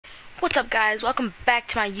What's up, guys? Welcome back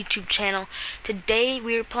to my YouTube channel. Today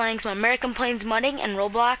we are playing some American Plains mudding and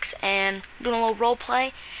Roblox and doing a little role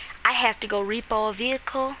play. I have to go repo a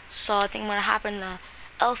vehicle, so I think I'm gonna hop in the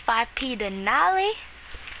L5P Denali.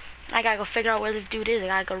 I gotta go figure out where this dude is. I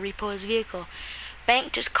gotta go repo his vehicle.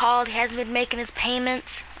 Bank just called. He hasn't been making his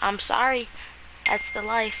payments. I'm sorry. That's the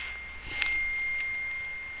life.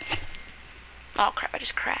 Oh crap! I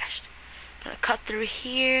just crashed. I'm gonna cut through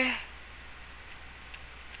here.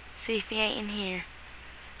 See if he ain't in here.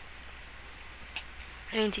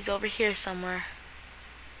 That means he's over here somewhere.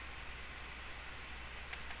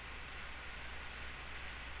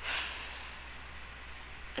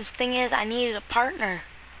 The thing is, I needed a partner.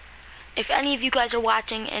 If any of you guys are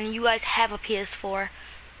watching and you guys have a PS4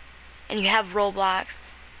 and you have Roblox,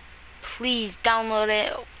 please download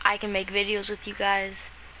it. I can make videos with you guys.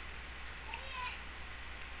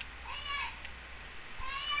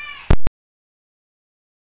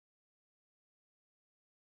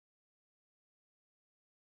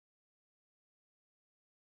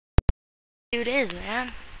 Dude is,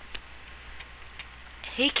 man.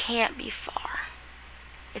 He can't be far.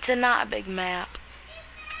 It's not a big map.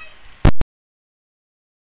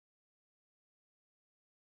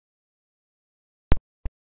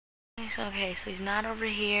 Okay, so he's not over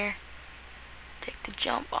here. Take the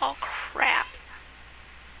jump. Oh crap.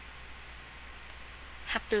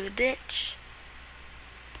 Hop through the ditch.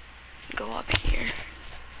 Go up here.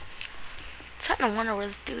 I'm starting to wonder where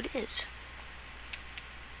this dude is.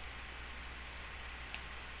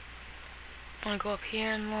 I'm gonna go up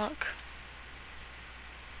here and look.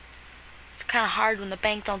 It's kind of hard when the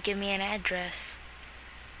bank don't give me an address.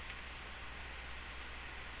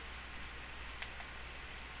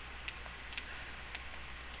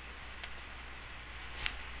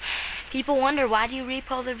 People wonder, why do you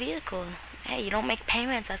repo the vehicle? Hey, you don't make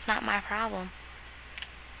payments. That's not my problem.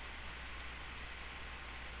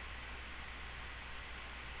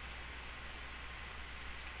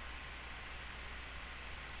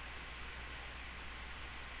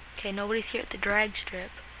 Okay, nobody's here at the drag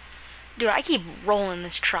strip. Dude, I keep rolling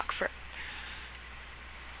this truck for...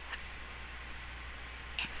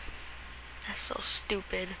 That's so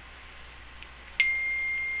stupid.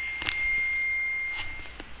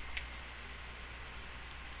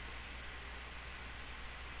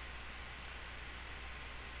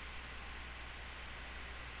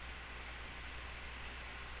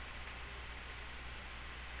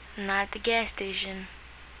 Not at the gas station.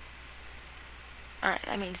 Alright,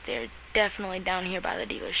 that means they're definitely down here by the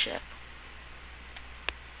dealership.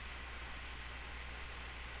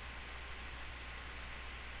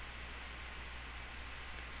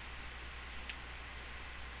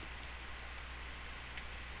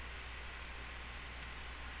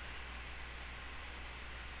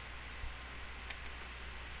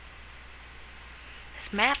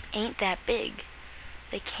 This map ain't that big.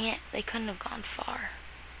 They couldn't have gone far.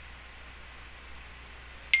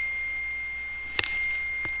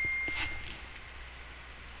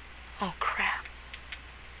 Oh crap.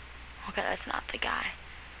 Okay, that's not the guy.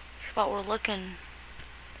 But we're looking.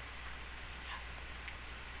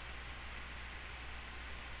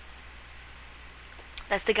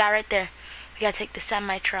 That's the guy right there. We gotta take the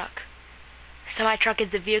semi-truck. The semi-truck is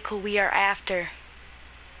the vehicle we are after.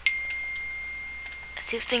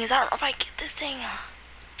 See, the thing is, I don't know if I get this thing.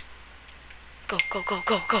 Go, go, go,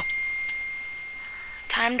 go, go.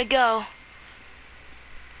 Time to go.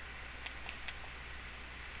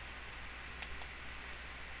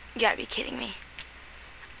 You gotta be kidding me.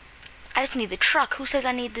 I just need the truck. Who says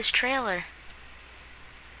I need this trailer?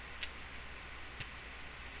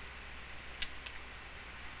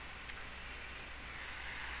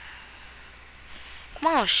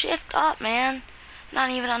 Come on, shift up, man. Not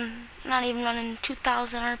even running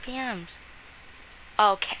 2,000 RPMs.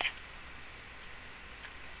 Okay.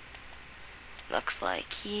 Looks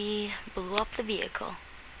like he blew up the vehicle.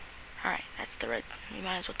 Alright, that's the red. We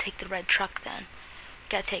might as well take the red truck then.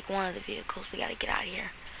 Gotta take one of the vehicles. We gotta get out of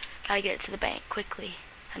here. Gotta get it to the bank quickly.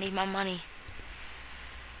 I need my money.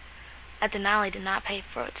 That Denali did not pay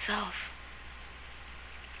for itself.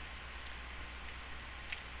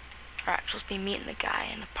 Alright, I'm supposed to be meeting the guy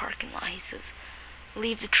in the parking lot. He says,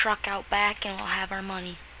 leave the truck out back and we'll have our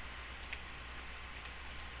money.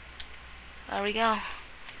 There we go.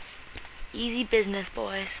 Easy business,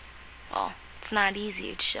 boys. Well, it's not easy,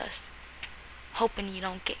 it's just hoping you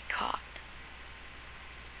don't get caught.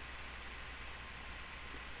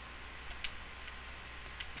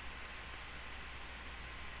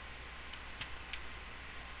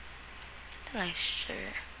 It's a nice shirt.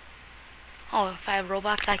 Oh, if I have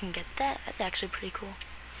Roblox, I can get that. That's actually pretty cool.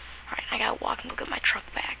 Alright, I gotta walk and go get my truck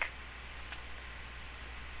back.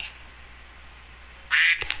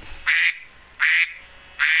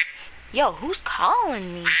 Yo, who's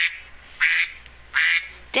calling me?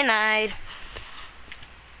 Denied.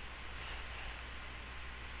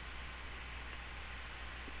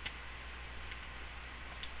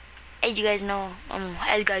 As you guys know,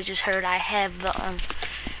 as you guys just heard, I have the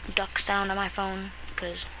duck sound on my phone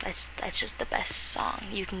because that's just the best song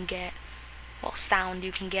you can get. Well, sound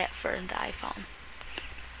you can get for the iPhone.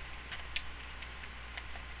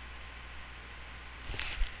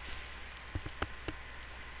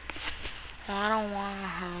 Well, I don't want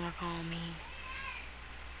her to call me.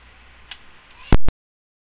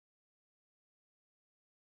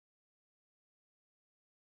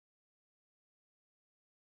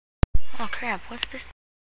 Oh crap, what's this?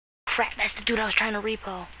 Crap, that's the dude I was trying to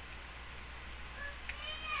repo.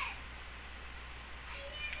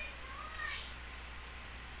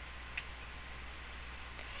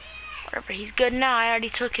 Whatever, he's good now. I already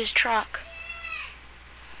took his truck.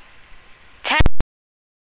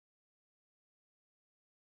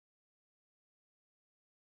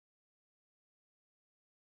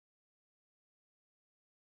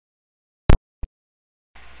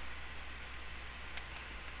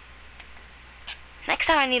 Next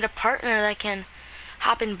time I need a partner that can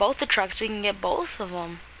hop in both the trucks so we can get both of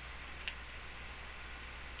them.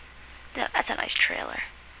 That's a nice trailer.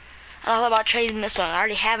 I thought about trading this one. I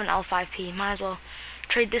already have an L5P. Might as well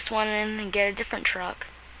trade this one in and get a different truck.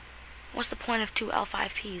 What's the point of two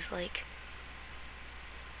L5Ps? Like,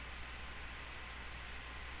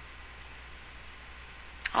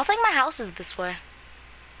 I don't think my house is this way.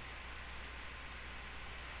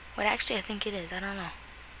 Wait, actually, I think it is. I don't know.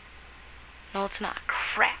 No, it's not.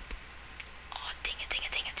 Crap. Oh, dang it, dang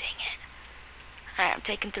it, dang it, dang it. Alright, I'm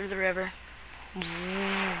taking through the river.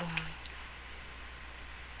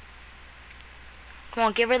 Come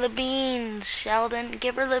on, give her the beans, Sheldon.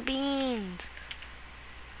 Give her the beans.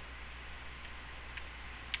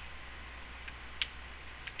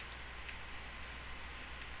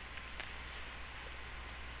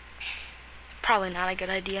 Probably not a good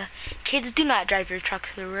idea. Kids, do not drive your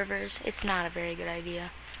trucks through rivers. It's not a very good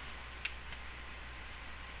idea.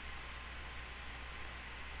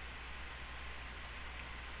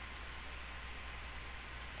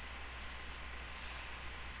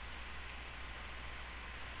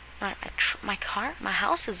 Alright, my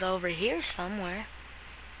house is over here somewhere.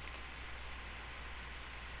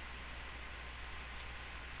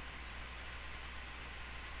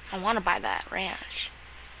 I want to buy that ranch.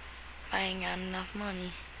 I ain't got enough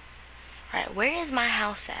money. Alright, where is my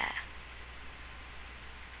house at?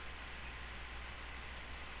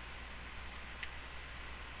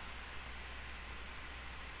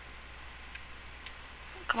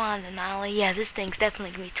 Come on, Denali. Yeah, this thing's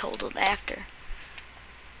definitely gonna be totaled after.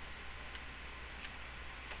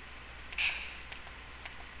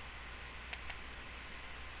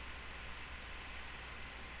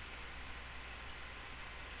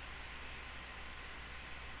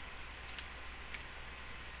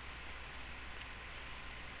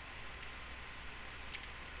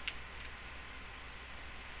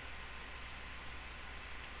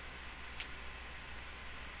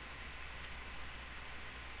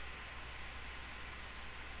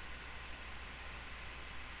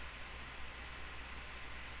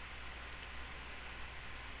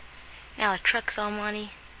 Now the truck's all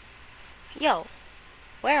money. Yo,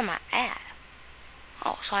 where am I at?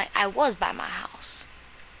 Oh, so I was by my house.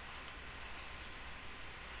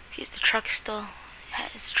 Is the truck still...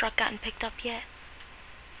 Has the truck gotten picked up yet?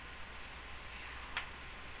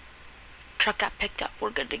 Truck got picked up.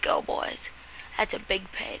 We're good to go, boys. That's a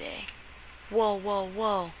big payday. Whoa, whoa,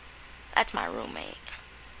 whoa. That's my roommate.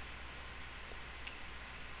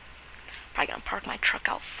 Probably gonna park my truck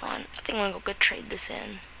out front. I think I'm gonna go trade this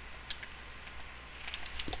in.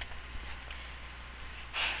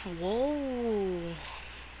 Whoa.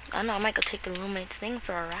 I don't know, I might go take the roommate's thing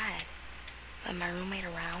for a ride. Is my roommate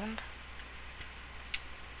around?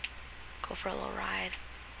 Go for a little ride.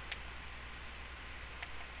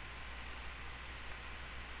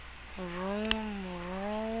 Room.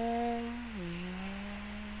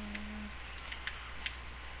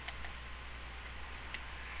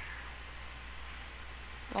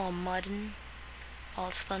 All mudding. All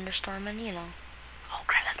it's thunderstorming, you know. Oh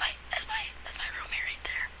crap, that's my roommate right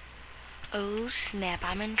there. Oh snap,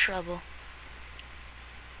 I'm in trouble.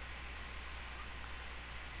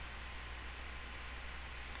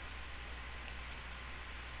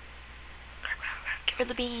 Give her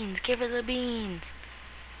the beans, give her the beans.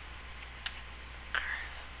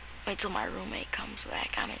 Wait till my roommate comes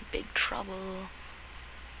back, I'm in big trouble.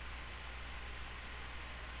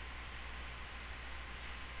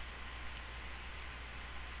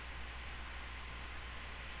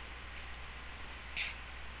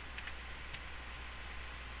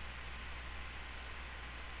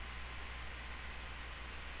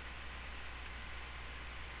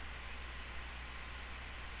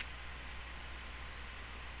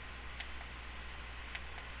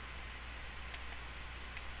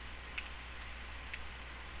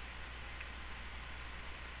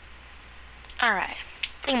 Alright,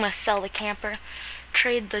 I think I'm gonna sell the camper.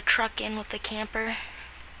 Trade the truck in with the camper.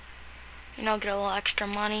 You know, get a little extra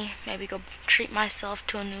money. Maybe go treat myself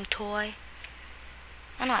to a new toy.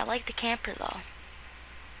 I don't know, I like the camper though.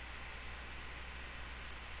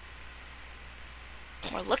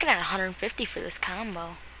 We're looking at 150 for this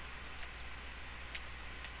combo.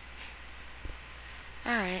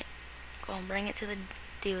 Alright, go and bring it to the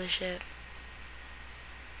dealership.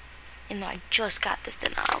 Even though I just got this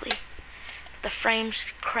Denali. The frame's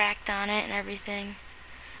cracked on it and everything.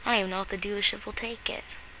 I don't even know if the dealership will take it.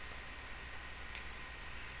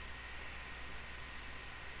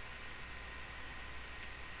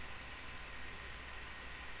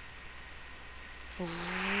 I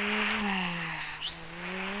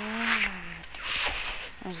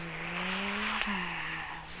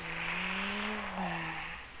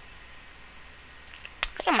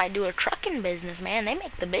think I might do a trucking business, man. They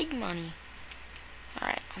make the big money.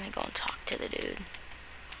 Alright, let me go and talk to the dude.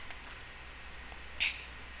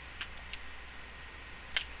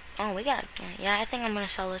 Oh, we got it. Yeah, I think I'm gonna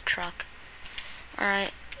sell the truck.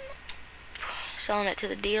 Alright. Selling it to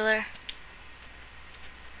the dealer.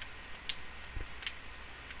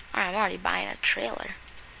 Alright, I'm already buying a trailer.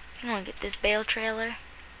 I'm gonna get this bale trailer.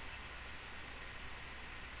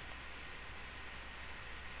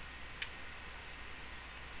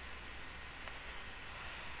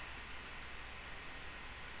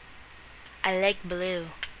 I like blue.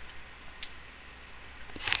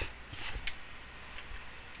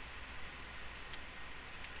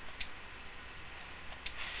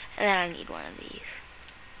 And then I need one of these.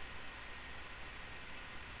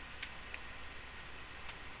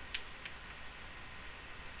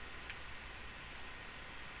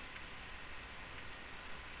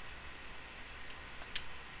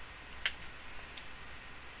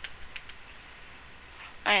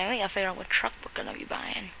 Alright, we gotta figure out what truck we're gonna be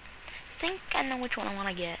buying. I think I know which one I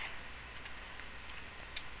wanna get.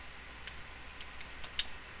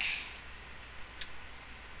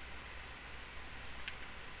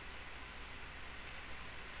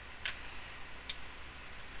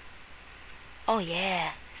 Oh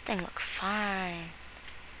yeah, this thing looks fine.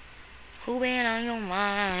 Who been on your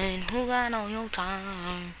mind? Who got on your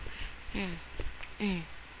time?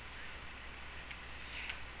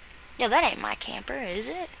 Yo, that ain't my camper, is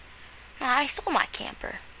it? No, I sold my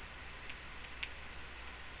camper.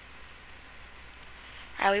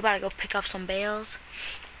 Alright, we about to go pick up some bales.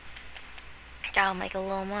 Gotta make a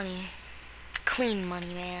little money. Clean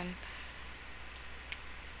money, man.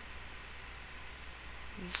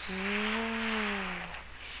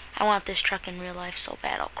 I want this truck in real life so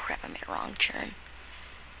bad. Oh crap, I made a wrong turn.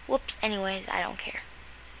 Whoops, anyways, I don't care.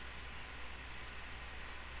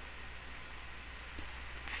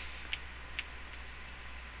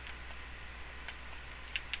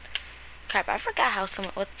 Crap, I forgot how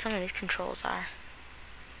what some of these controls are.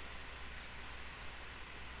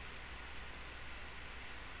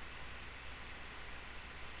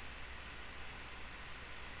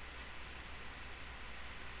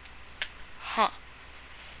 Huh.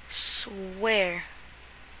 Swear.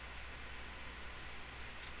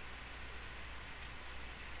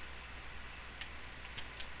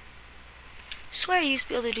 Swear you used to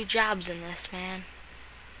be able to do jobs in this, man.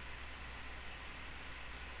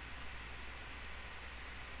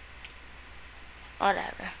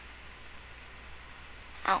 Whatever.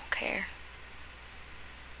 I don't care.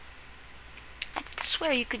 I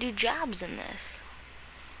swear you could do jobs in this.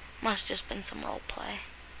 Must just been some role play.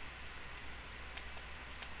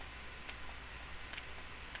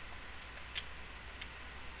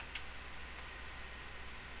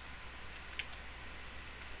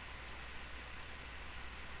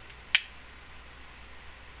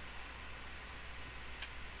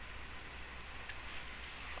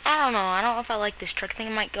 I don't know. I don't know if I like this truck. I think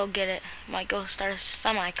I might go get it. Might go start a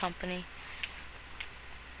semi-company.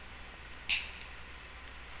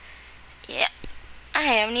 Yeah. I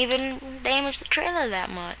haven't even damaged the trailer that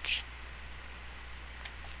much.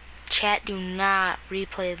 Chat, do not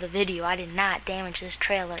replay the video. I did not damage this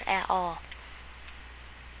trailer at all.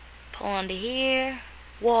 Pull onto here.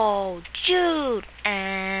 Whoa, dude.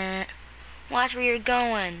 Watch where you're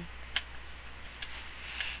going.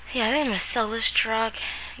 Yeah, I think I'm gonna sell this truck,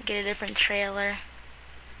 get a different trailer.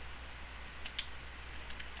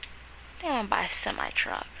 I think I'm gonna buy a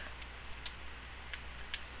semi-truck.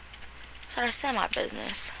 Start a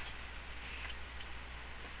semi-business.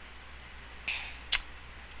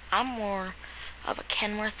 I'm more of a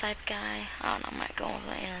Kenworth type guy. I don't know, I might go with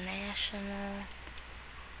the International.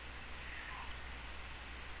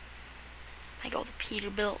 I go with the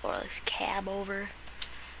Peterbilt or this cab over.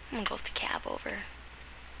 I'm gonna go with the cab over.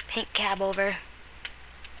 Pink cab over.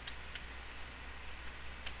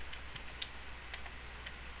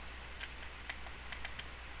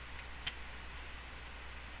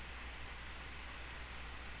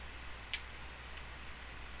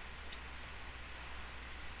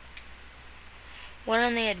 What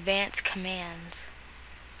are the advanced commands?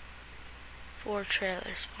 4 trailer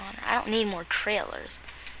spawner. I don't need more trailers.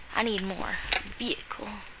 I need more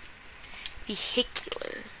vehicular.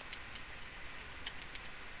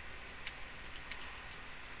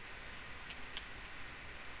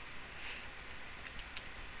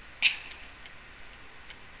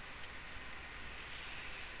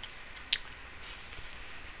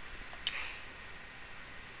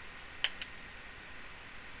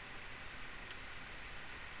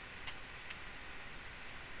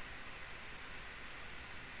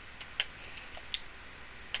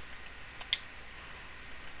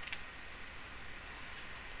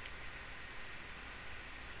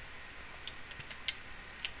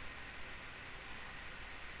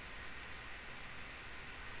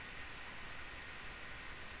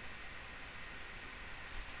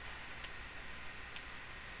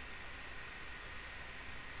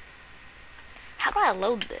 How do I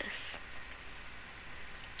load this?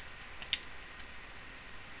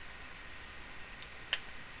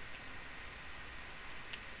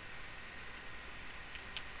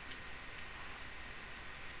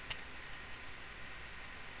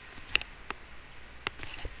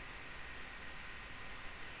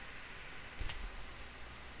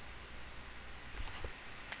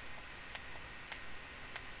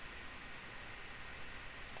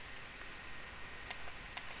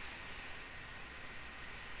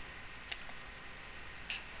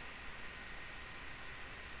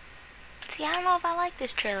 See, I don't know if I like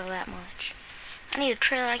this trailer that much. I need a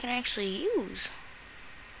trailer I can actually use.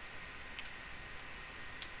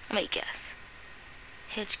 Let me guess.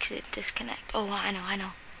 Hitch disconnect. Oh, I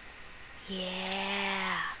know.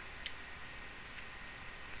 Yeah.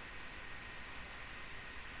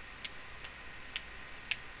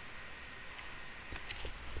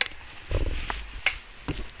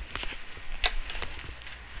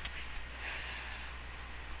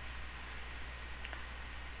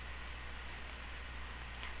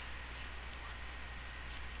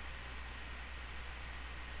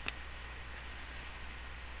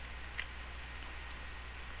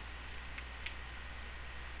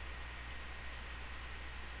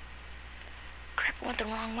 Crap, I went the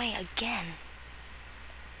wrong way again.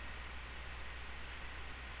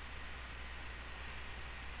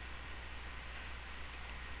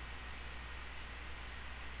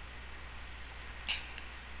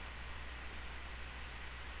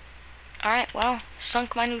 Alright, well,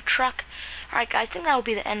 sunk my new truck. Alright guys, I think that'll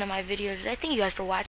be the end of my video today. Thank you guys for watching.